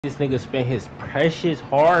This nigga spent his precious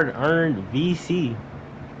hard-earned VC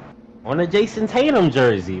on a Jason Tatum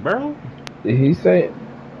jersey, bro. Did he say?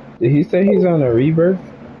 Did he say he's on a rebirth?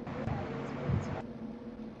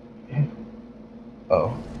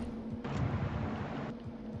 Oh.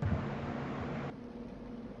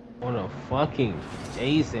 On a fucking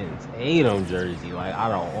Jason Tatum jersey, like out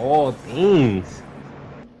of all things.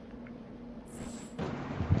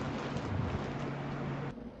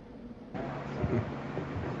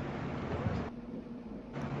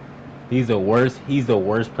 He's the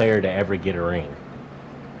worst player to ever get a ring.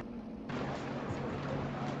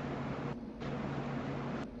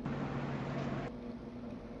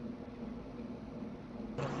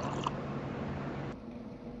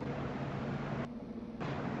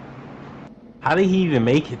 How did he even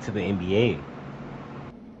make it to the NBA?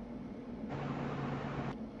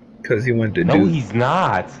 Because he went to No, Duke. he's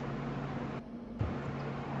not.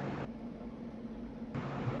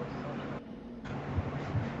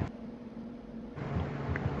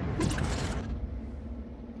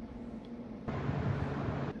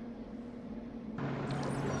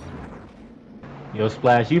 Yo,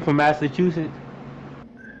 Splash, you from Massachusetts?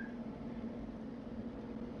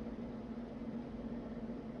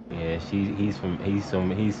 Yeah, he's from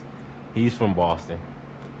Boston.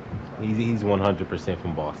 He's 100%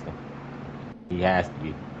 from Boston. He has to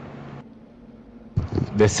be.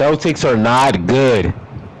 The Celtics are not good.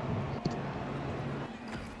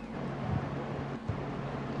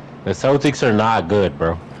 The Celtics are not good,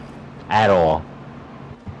 bro. At all.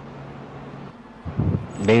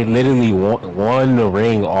 They literally won the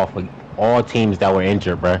ring off of all teams that were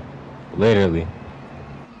injured, bro. Literally.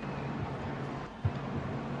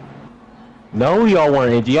 No, y'all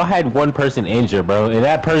weren't injured. Y'all had one person injured, bro. And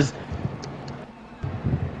that person...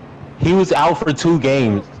 He was out for 2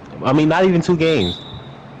 games. I mean, not even 2 games.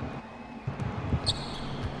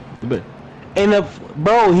 But...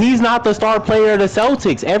 bro, he's not the star player of the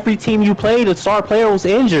Celtics. Every team you played, the star player was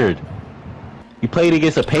injured. You played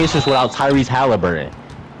against the Pacers without Tyrese Halliburton.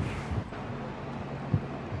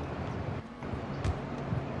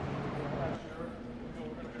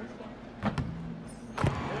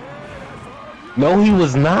 No, he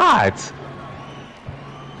was not.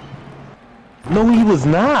 No, he was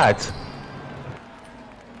not.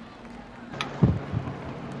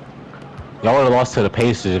 Y'all would have lost to the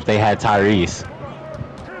Pacers if they had Tyrese.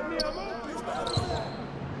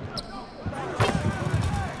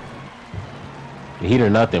 Heat or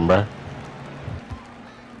nothing, bro.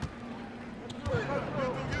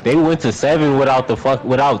 They went to 7 without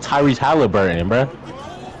Tyrese Halliburton, bro.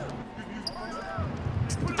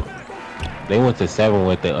 They went to 7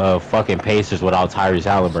 with the fucking Pacers without Tyrese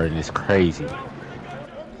Halliburton. It's crazy.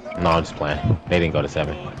 No, I'm just playing. They didn't go to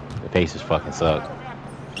 7. The Pacers fucking suck.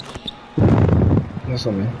 That's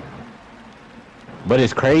what I mean. But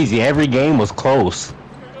it's crazy. Every game was close.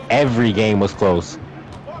 Every game was close.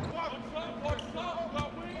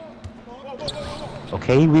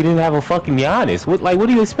 Okay, we didn't have a fucking Giannis. What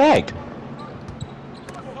do you expect?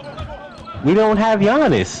 We don't have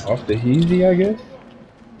Giannis. Off the Heezy, I guess.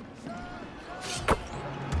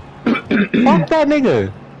 Fuck that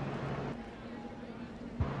nigga.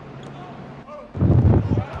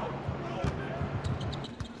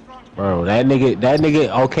 Bro, that nigga,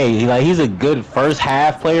 okay, he's a good first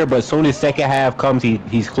half player, but as soon as second half comes,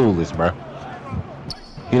 he's clueless, bro.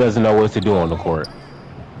 He doesn't know what to do on the court.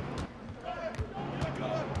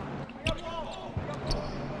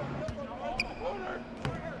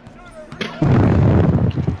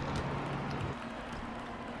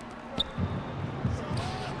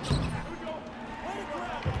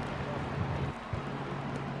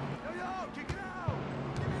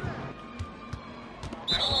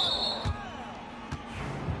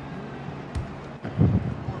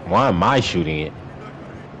 Why am I shooting it?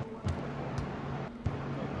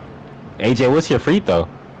 AJ, what's your free throw?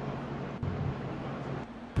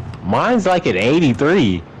 Mine's like at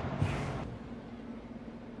 83.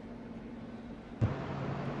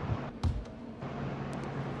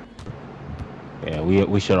 Yeah,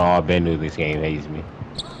 we should all been to this game, hates me.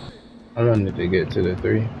 I wanted to get to the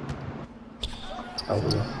 3. I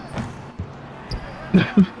will.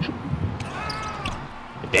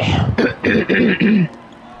 Damn.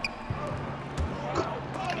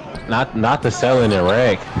 Not the selling and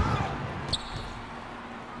wreck.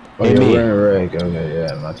 Oh, yeah, we're in wreck. Okay,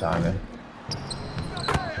 yeah, my timing.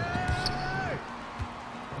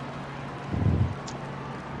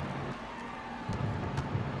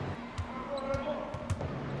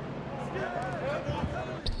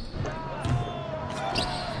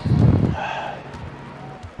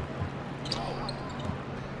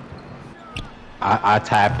 I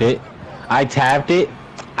tapped it. I tapped it.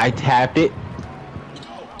 I tapped it.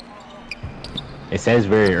 It says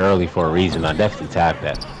very early for a reason. I definitely tapped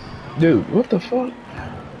that. Dude, what the fuck?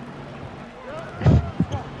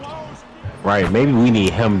 Right, maybe we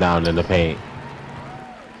need him down in the paint.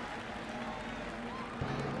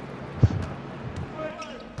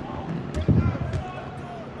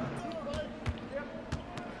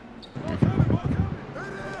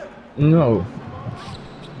 No.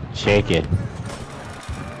 Chicken.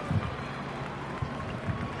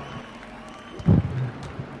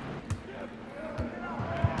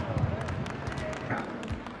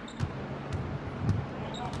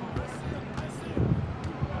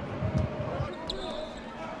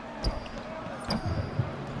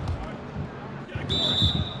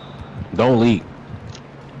 Don't leak.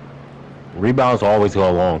 Rebounds always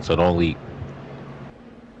go long, so don't leak.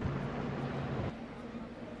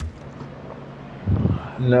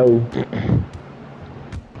 No.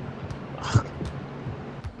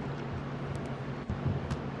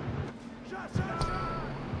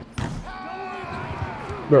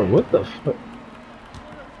 Bro, what the fuck?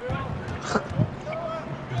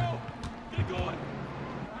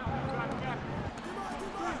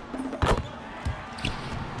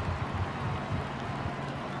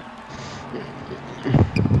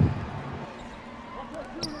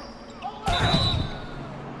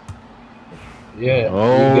 Yeah.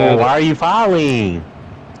 Oh, why are you fouling?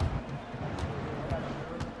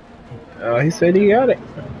 He said he got it.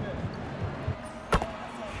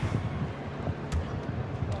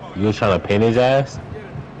 You was trying to pin his ass?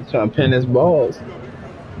 He's trying to pin his balls.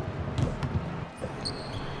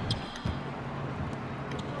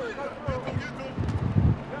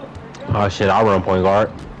 Oh shit, I'll run point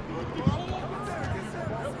guard.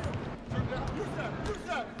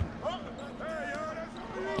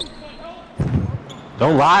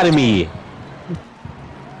 Don't lie to me.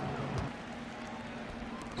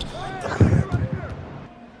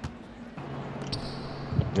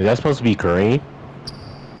 Is that supposed to be Kareem?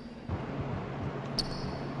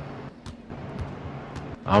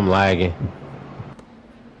 I'm lagging.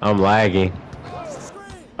 I'm lagging.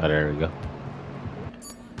 Oh, there we go.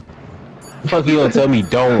 Fuck you gonna tell me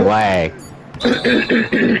don't lag?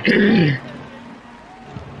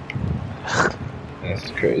 That's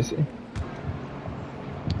crazy.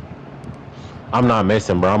 I'm not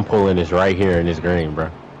missing, bro. I'm pulling this right here in this green, bro.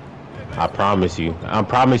 I promise you. I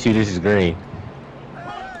promise you this is green.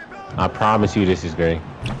 I promise you this is green.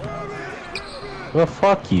 Well,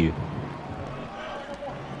 fuck you.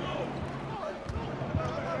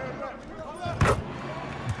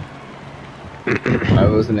 I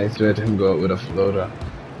wasn't expecting him to go up with a floater.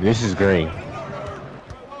 This is green.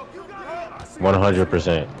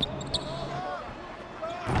 100%.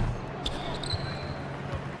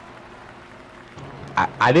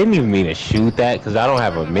 I didn't even mean to shoot that because I don't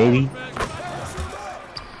have a midi.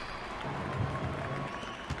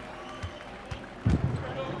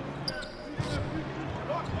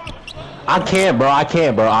 I can't, bro. I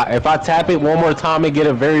can't, bro. If I tap it one more time and get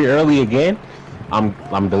it very early again, I'm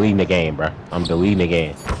deleting the game, bro. I'm deleting the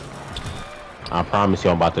game. I promise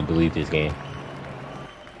you I'm about to delete this game.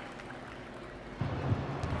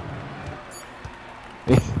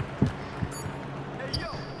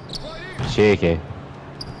 Chicken.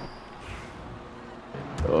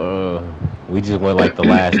 We just went like the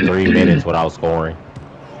last 3 minutes without scoring.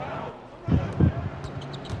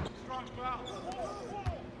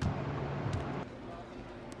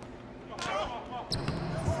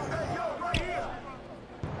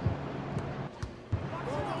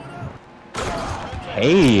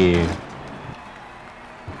 Hey.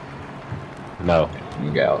 No.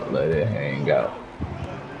 Hang out, let it hang out.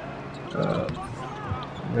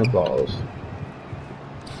 Your balls.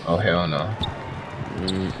 Oh hell no.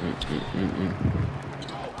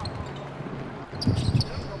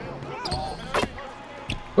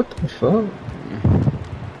 What the fuck?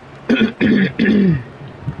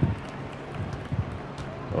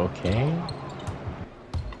 Okay.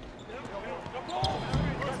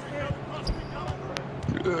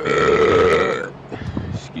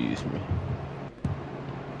 Excuse me.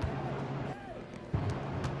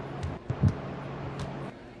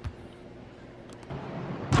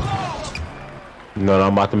 No,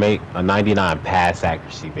 I'm about to make a 99 pass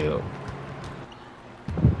accuracy build.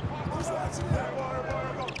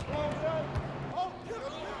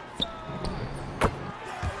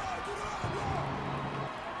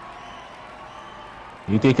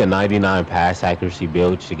 You think a 99 pass accuracy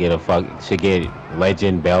build should get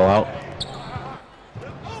legend bailout?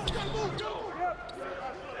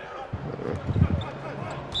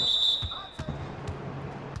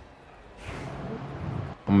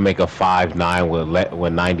 gonna make a 5'9"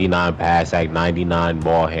 with 99 pass act, 99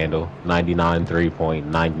 ball handle, 99 3-point,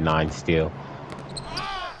 99 steal.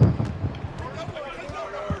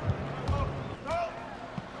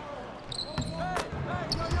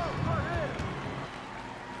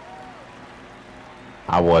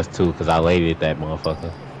 I was too, cause I laid it that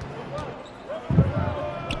motherfucker.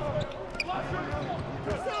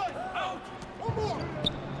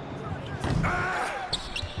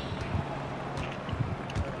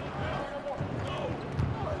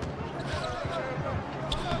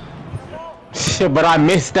 Shit, but I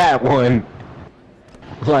missed that one.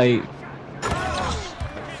 Like.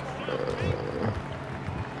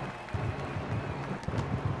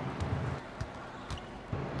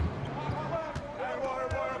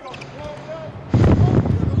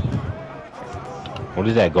 What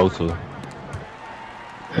does that go to?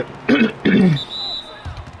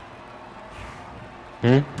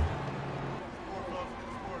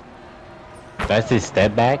 That's his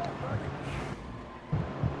step back?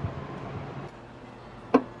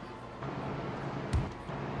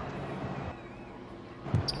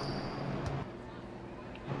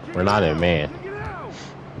 We're not in man.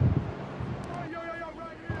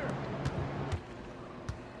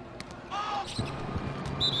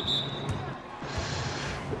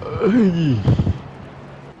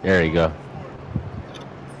 There you go.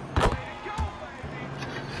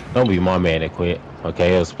 Don't be my man to quit.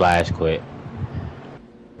 Okay, he'll splash quit.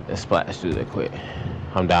 Let's splash through the quit.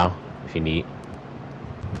 I'm down if you need.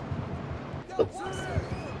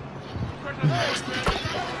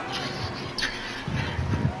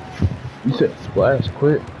 You said splash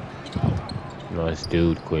quit? No, it's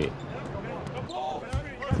dude quit.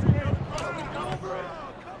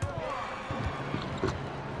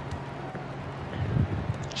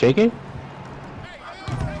 Chicken?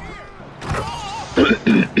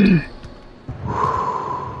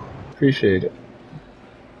 Appreciate it.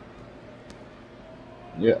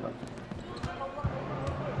 Yeah.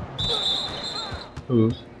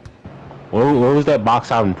 Who's? Where was that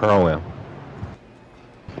box out in Pro-Am?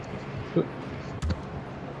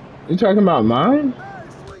 You talking about mine?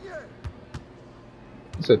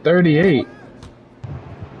 It's a 38.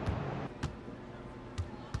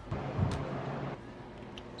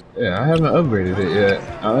 Yeah, I haven't upgraded it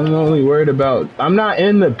yet. I'm only worried about... I'm not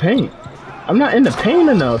in the paint. I'm not in the paint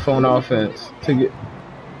enough on offense to get...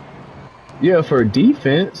 Yeah, for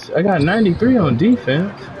defense. I got 93 on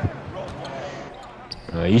defense.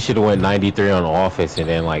 You should have went 93 on offense and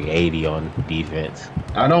then like 80 on defense.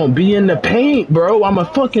 I don't be in the paint, bro. I'm a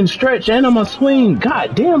fucking stretch and I'm a swing.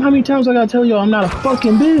 God damn, how many times I gotta tell you I'm not a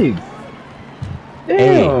fucking big?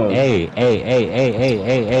 Damn. Hey.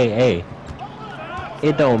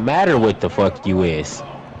 It don't matter what the fuck you is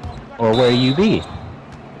or where you be.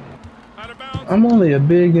 I'm only a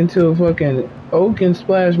big until fucking Oak and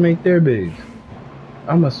Splash make their bigs.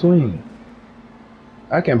 I'm a swing.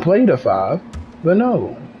 I can play the 5, but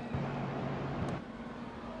no.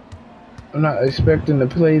 I'm not expecting to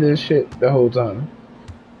play this shit the whole time.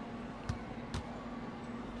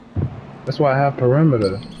 That's why I have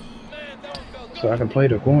perimeter. So I can play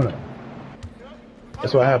the corner.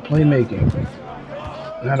 That's why I have playmaking.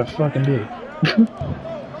 Not a fucking big.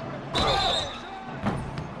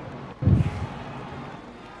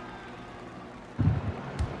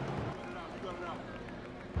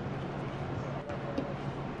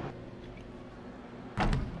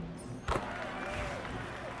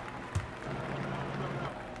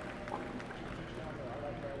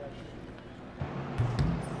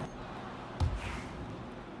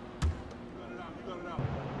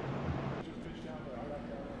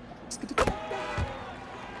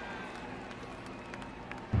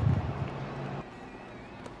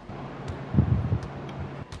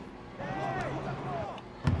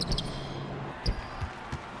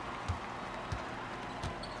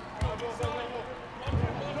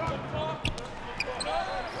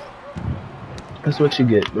 That's what you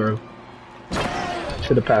get, bro.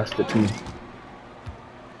 Should have passed it to me.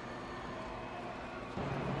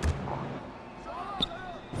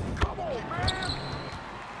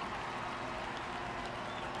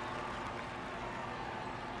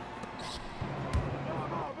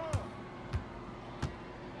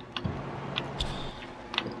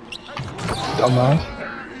 Dumbass.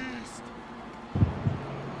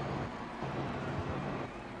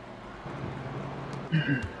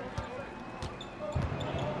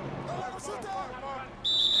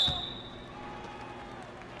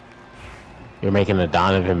 You're making a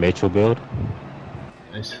Donovan Mitchell build?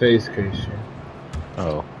 It's face case.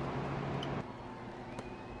 Oh.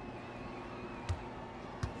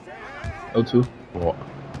 O2. What?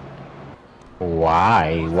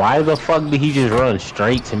 Why? Why the fuck did he just run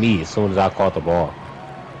straight to me as soon as I caught the ball?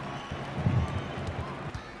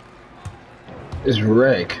 It's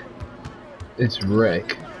wreck. It's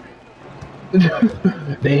wreck.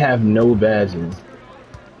 They have no badges.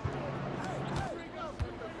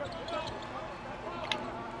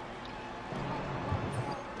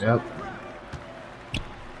 Yep.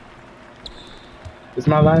 It's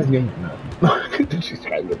my last game. No. Just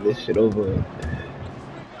trying to get this shit over with.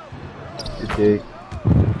 It's big.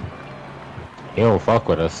 He don't fuck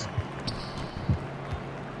with us.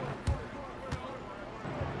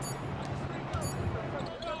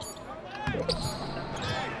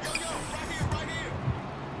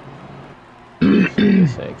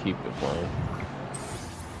 Said keep it playing.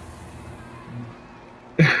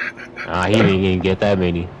 He didn't even get that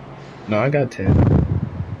many. No, I got 10.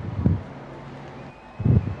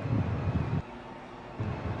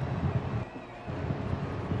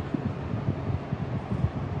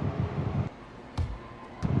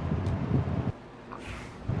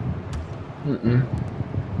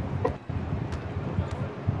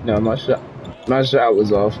 No, my shot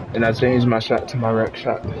was off, and I changed my shot to my rec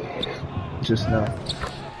shot just now.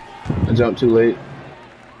 I jumped too late.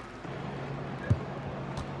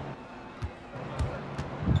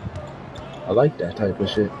 I like that type of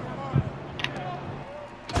shit.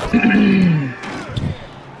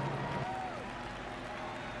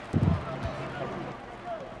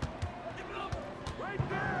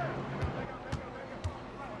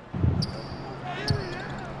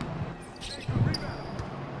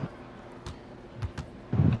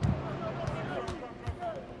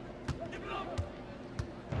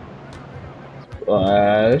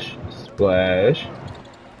 Splash, splash.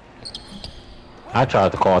 I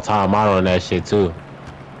tried to call timeout on that shit too.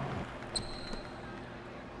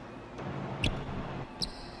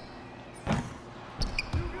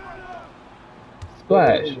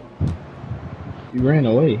 Splash. You ran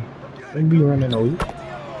away. Maybe you running away.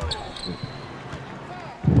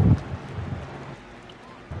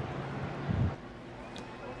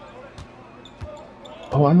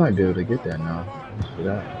 Oh, I might be able to get that now. I just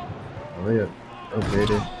forgot. Layup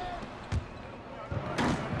upgraded.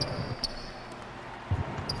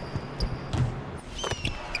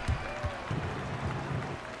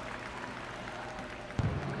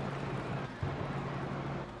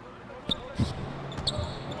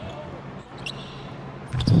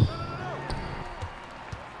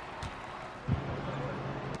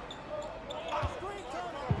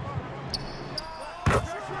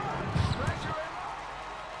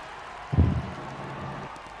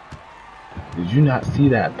 Did you not see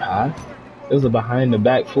that pass? It was a behind the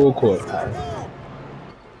back full court pass.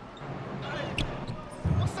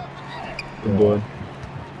 Good boy.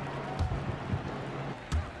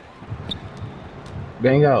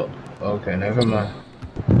 Bang out. Okay, never mind.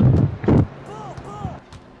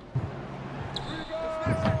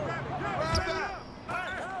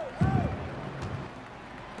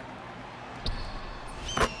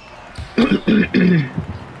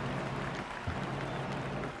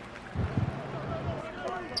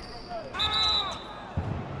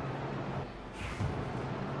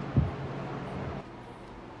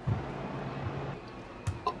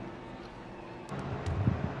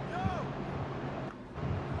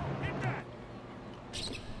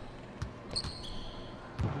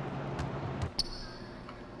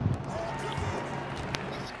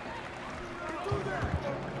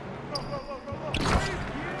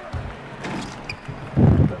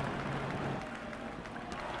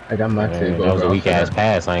 I got my takeover. That was a weak ass that.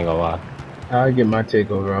 pass, I ain't gonna lie. I'll get my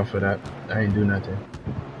takeover off of that. I ain't do nothing.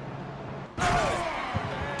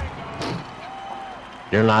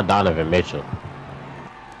 You're not Donovan Mitchell.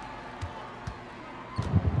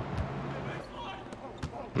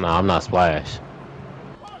 No, I'm not Splash.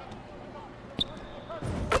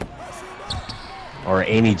 Or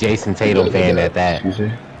any Jason Tatum fan at that.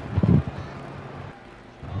 Excuse me.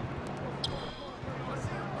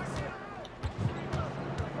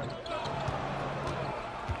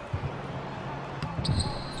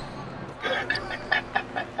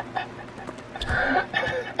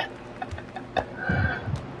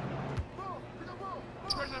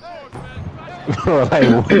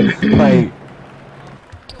 like,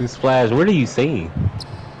 Splash, what are you saying?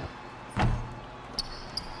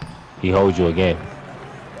 He holds you again.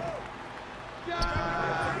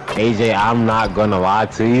 AJ, I'm not gonna lie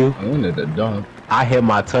to you. I wanted to dunk. I hit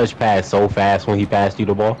my touch pass so fast when he passed you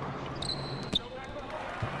the ball.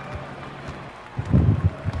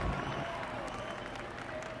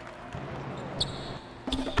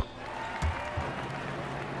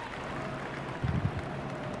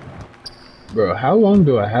 Bro, how long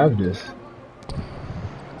do I have this?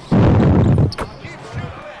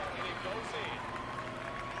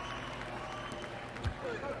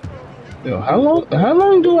 Yo, how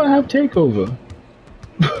long do I have takeover?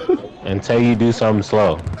 Until you do something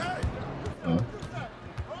slow. Oh.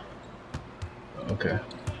 Okay.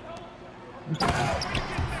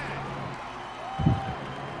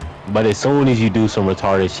 But as soon as you do some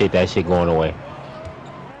retarded shit, that shit going away.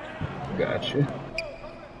 Gotcha.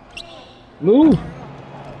 Move.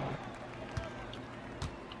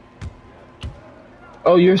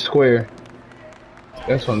 Oh, you're square.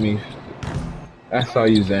 That's on me. I saw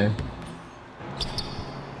you, Zan.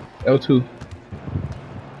 L2.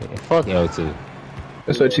 Yeah, fuck L2.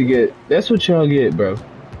 That's what you get. That's what y'all get, bro.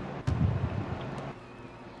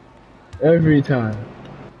 Every time.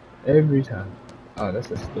 Every time. Oh,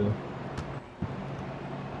 that's a steal.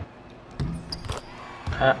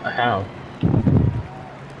 How?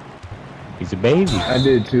 He's a baby. I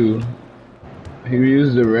did too. He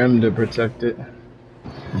used the rim to protect it.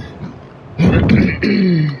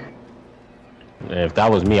 If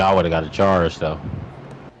that was me, I would have got a charge though.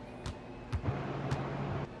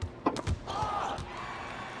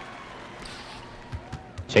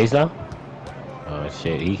 Chase down? Oh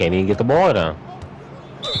shit, he can't even get the ball down.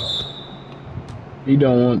 He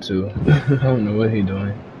don't want to. I don't know what he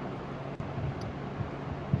doing.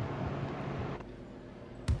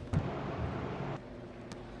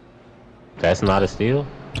 That's not a steal?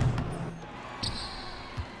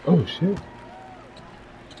 Oh shit.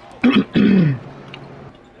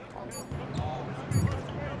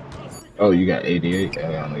 Oh, you got 88?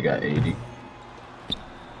 I only got 80.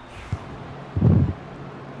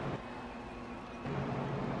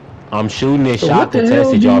 I'm shooting this So shot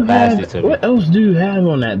contested, y'all passed it to me. What else do you have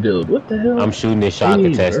on that build? What the hell? I'm shooting this shot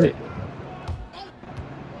contested.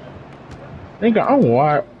 Nigga, I'm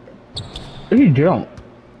wired. He jumped.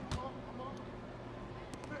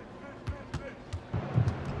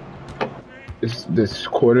 Is this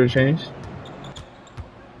quarter change?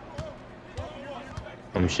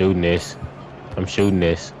 I'm shooting this. I'm shooting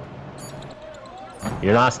this.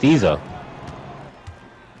 You're not Steezo.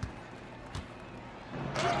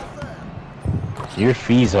 You're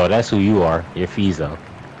Fizo. That's who you are. You're Fizo.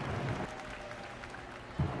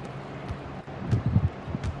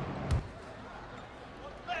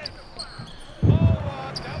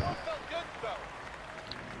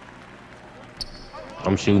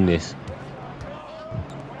 I'm shooting this.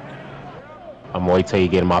 I'm gonna wait till you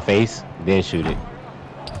get in my face, then shoot it.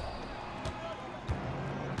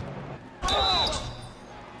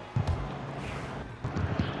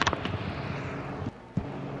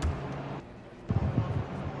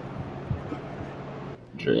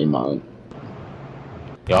 Draymond.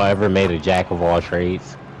 Y'all ever made a jack of all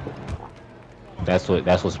trades? That's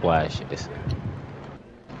what Splash is.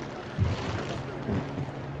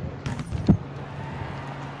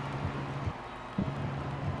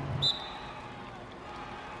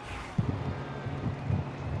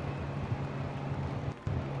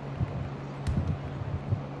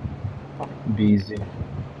 Beezy.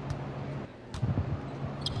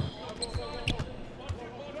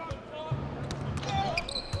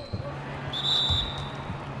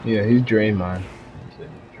 Yeah, he's Draymond.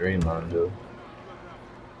 Draymond, though.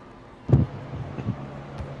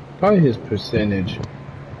 Probably his percentage.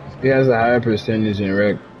 He has a higher percentage in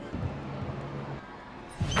rec.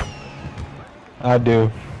 I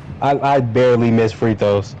do. I barely miss free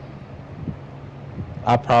throws.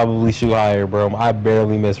 I probably shoot higher, bro. I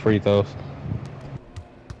barely miss free throws.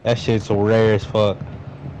 That shit's rare as fuck.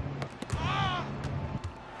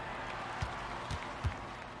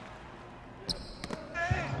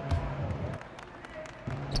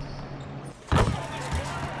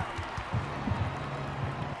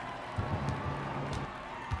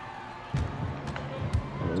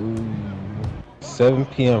 Ooh. 7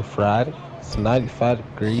 p.m. Friday. It's 95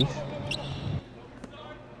 degrees.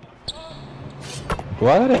 Do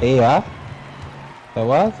I got an AI? Like,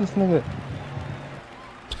 why is this nigga?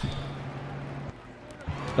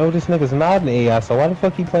 No, this nigga's not an AI, so why the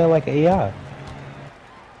fuck he playing like an AI?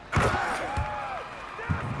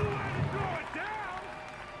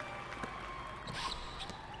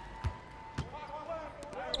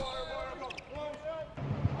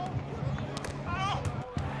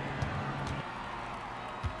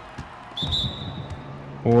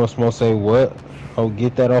 Who wants to say what? Oh,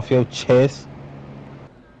 get that off your chest.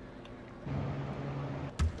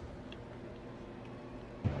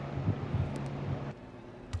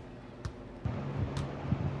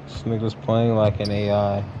 This nigga's playing like an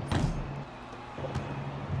AI.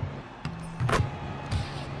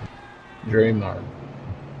 Draymond.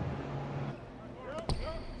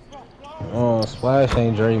 Oh, Splash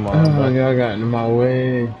ain't Draymond. Oh, y'all got in my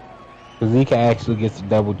way. Cause he can actually get to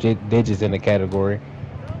double digits in the category.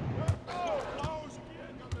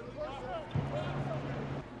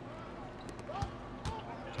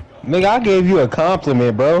 Nigga, I gave you a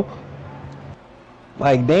compliment, bro.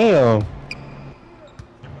 Like, damn.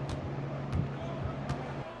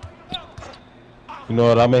 You know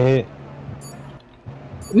what I'm gonna hit?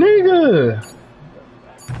 Nigga!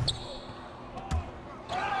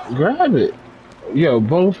 Grab it. Yo,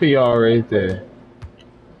 both of y'all right there.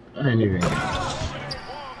 I ain't even.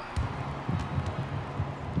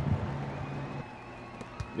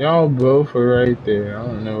 Y'all both are right there. I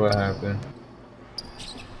don't know what happened.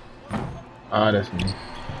 Ah, that's me.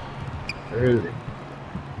 Really?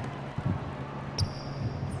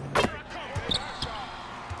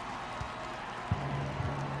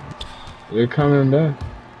 They're coming back.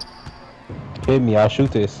 Hit me, I'll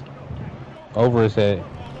shoot this. Over his head.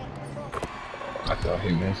 I thought he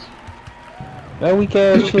missed. That weak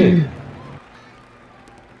ass shit.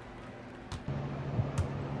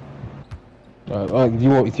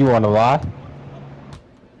 You want to lie?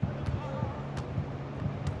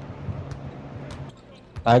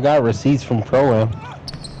 I got receipts from Pro-Am.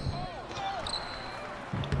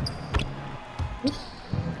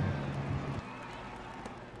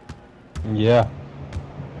 Yeah.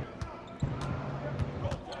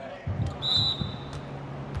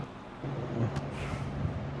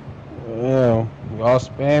 Yeah, y'all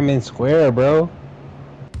spamming square, bro.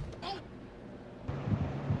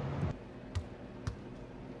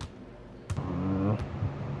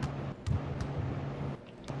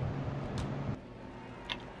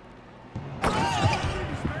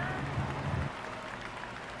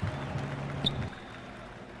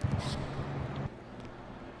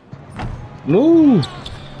 Move!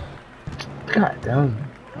 God damn.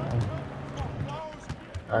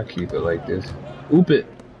 I'll keep it like this. Oop it.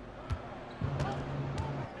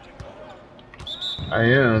 I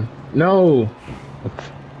am. No!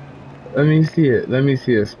 Let me see it. Let me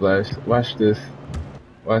see it splash. Watch this.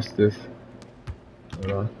 Watch this.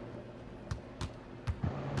 Hold on.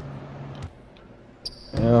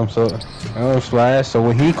 Slash. So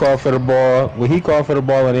when he called for the ball,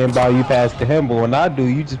 and then ball, you pass to him. But when I do,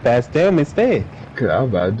 you just pass to him instead. Cause I'm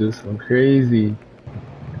about to do some crazy.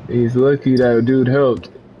 He's lucky that dude helped.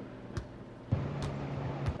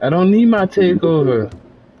 I don't need my takeover.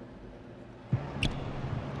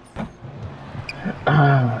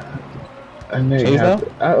 I may have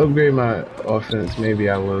to, I upgrade my offense. Maybe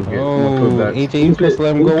I will get more putbacks. AJ, you supposed to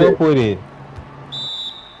let him go up with it.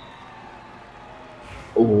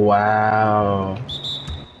 Wow.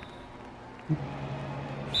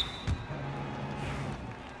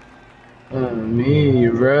 Me,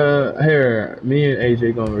 bruh. Here, me and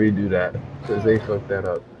AJ gonna redo that. Cause they fucked that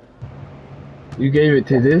up. You gave it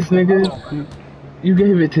to this nigga? You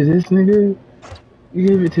gave it to this nigga? You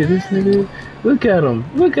gave it to this nigga? Look at him.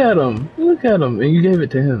 Look at him. Look at him. And you gave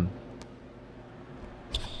it to him.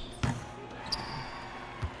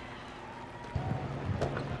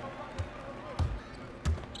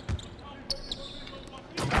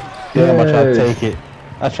 Damn, I tried to take it.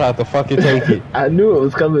 I tried to fucking take it. I knew it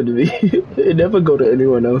was coming to me. It never go to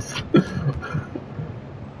anyone else.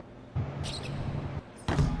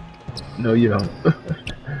 No, you don't.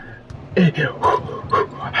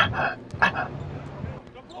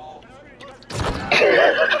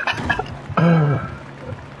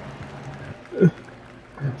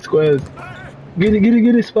 Squares. Get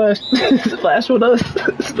it, splash. Splash with us.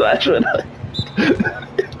 Splash with us.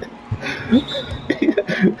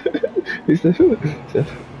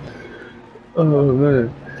 Oh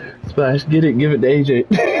man. Splash, get it, give it to AJ.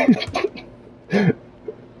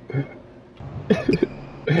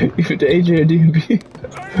 Give it to AJ or DMP.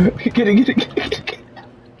 Get it.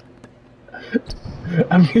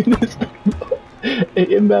 I'm getting this. Hey,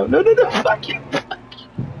 inbound. No, fuck you.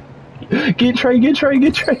 Get Trey.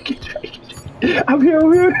 I'm here.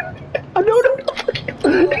 I know, fuck you.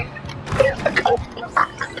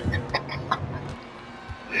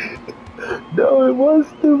 No, it was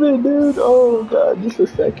stupid, dude. Oh god, just a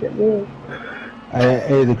second, man.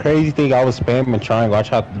 Hey, the crazy thing, I was spamming triangle. I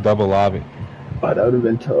tried to double lob it. Oh, that would have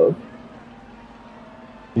been tough.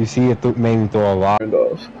 You see, it made me throw a lot.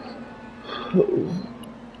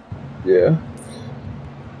 Yeah.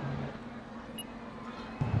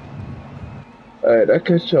 Alright, I'll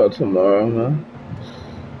catch y'all tomorrow, man.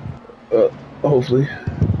 Hopefully.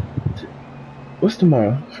 What's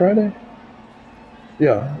tomorrow? Friday?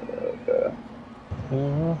 Yeah.